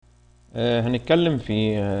هنتكلم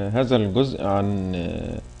في هذا الجزء عن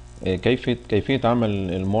كيفية عمل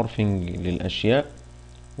المورفينج للأشياء.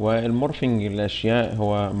 والمورفينج للأشياء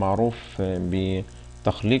هو معروف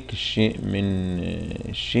بتخليق الشيء من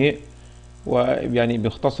الشيء، ويعني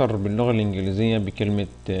بيختصر باللغة الإنجليزية بكلمة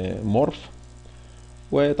مورف.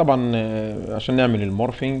 وطبعا عشان نعمل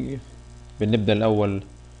المورفينج بنبدأ الأول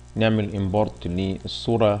نعمل امبورت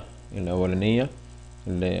للصورة الأولانية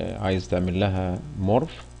اللي عايز تعمل لها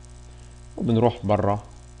مورف، وبنروح برا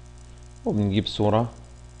وبنجيب صورة،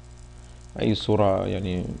 أي صورة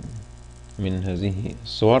يعني من هذه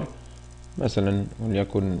الصور، مثلا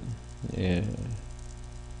وليكن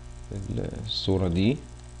الصورة دي.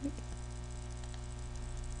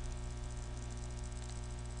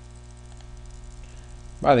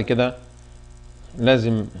 بعد كده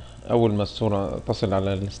لازم أول ما الصورة تصل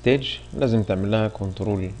على الستيج لازم تعمل لها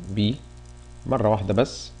كنترول بي مرة واحدة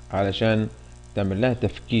بس علشان تعمل لها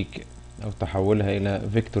تفكيك أو تحولها إلى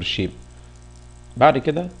فيكتور شيب. بعد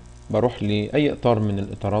كده بروح لأي إطار من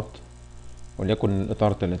الإطارات، وليكن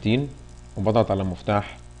الإطار 30، وبضغط على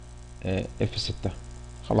مفتاح F6.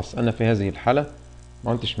 خلاص أنا في هذه الحالة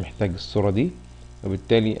ما كنتش محتاج الصورة دي،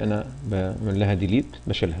 وبالتالي أنا بعمل لها ديليت،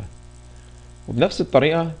 بشيلها. وبنفس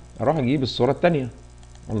الطريقة أروح أجيب الصورة التانية،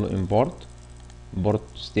 أقول له import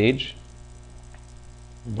stage،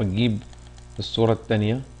 وبجيب الصورة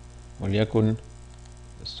التانية وليكن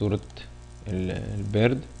صورة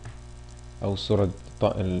البيرد أو صورة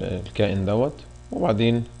الكائن دوت.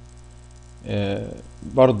 وبعدين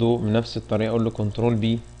برضو بنفس الطريقة أقول له كنترول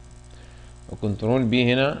بي، وكنترول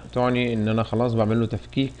بي هنا تعني إن أنا خلاص بعمل له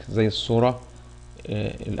تفكيك زي الصورة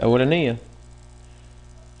الأولانية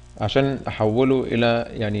عشان أحوله إلى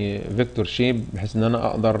يعني فيكتور شيب، بحيث إن أنا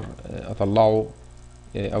أقدر أطلعه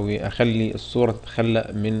أو أخلي الصورة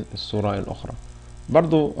تتخلق من الصورة الأخرى.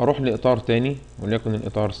 برضو أروح لإطار تاني وليكن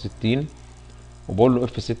الإطار 60، وبقول له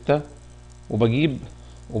F6، وبجيب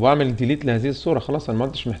وبعمل ديليت لهذه الصورة. خلاص أنا ما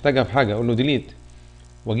كنتش محتاجها في حاجة، أقول له ديليت،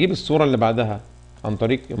 واجيب الصورة اللي بعدها عن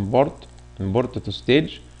طريق import to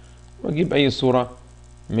stage، واجيب اي صورة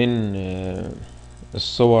من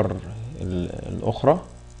الصور الاخرى.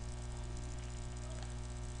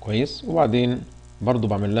 كويس. وبعدين برضو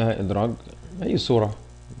بعمل لها ادراج، اي صورة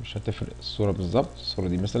مش هتفرق الصورة بالظبط، الصورة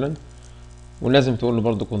دي مثلا، ولازم تقول له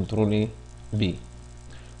برضو كنترول ايه بي،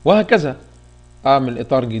 وهكذا اعمل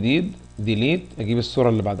اطار جديد ديليت، اجيب الصورة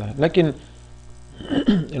اللي بعدها. لكن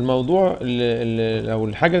الموضوع او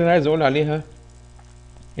الحاجة اللي انا عايز اقول عليها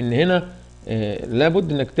ان هنا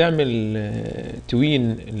لابد انك تعمل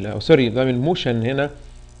توين او سوري تعمل موشن هنا.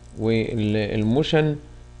 والموشن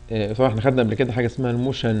طبعا احنا خدنا قبل كده حاجه اسمها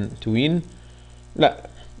الموشن توين. لا،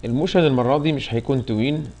 الموشن المره دي مش هيكون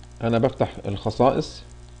توين. انا بفتح الخصائص،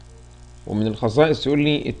 ومن الخصائص يقول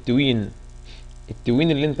لي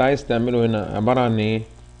التوين اللي انت عايز تعمله هنا عباره عن ايه.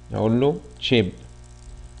 اقول له شيب،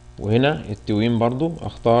 وهنا التوين برضو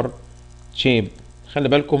اختار شيب. خلي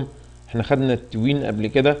بالكم احنا خدنا التوين قبل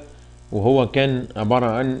كده وهو كان عبارة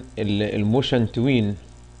عن الموشن توين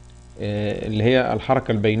اللي هي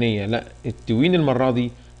الحركة البينية. لا، التوين المرة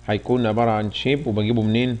دي هيكون عبارة عن شيب، وبجيبه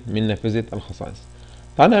منين؟ من نافذة الخصائص.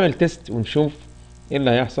 تعالوا نعمل تيست ونشوف ايه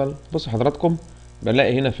اللي هيحصل. بصوا حضراتكم،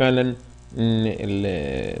 بلاقي هنا فعلا ان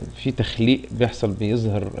في تخليق بيحصل،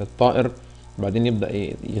 بيظهر الطائر وبعدين يبدأ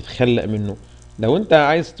يتخلق منه. لو انت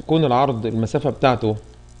عايز تكون العرض المسافة بتاعته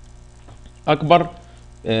اكبر،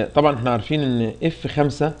 طبعا احنا عارفين ان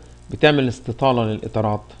F5 بتعمل استطالة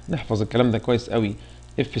للإطارات. نحفظ الكلام ده كويس قوي.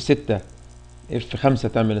 F5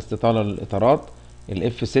 تعمل استطالة للإطارات،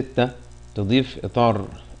 F6 تضيف إطار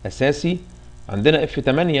أساسي. عندنا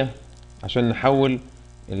F8 عشان نحول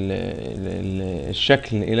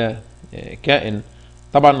الشكل إلى كائن.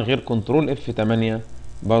 طبعا غير كنترول F8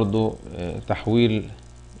 برضو تحويل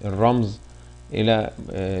الرمز إلى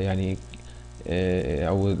يعني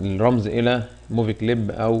أو الرمز إلى موفي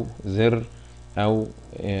كليب أو زر أو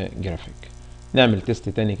جرافيك. نعمل تيست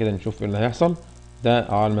تاني كده نشوف ايه اللي هيحصل.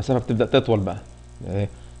 ده المسافة بتبدأ تطول بقى،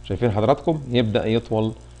 شايفين حضراتكم يبدأ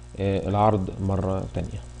يطول العرض مرة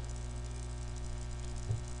تانية.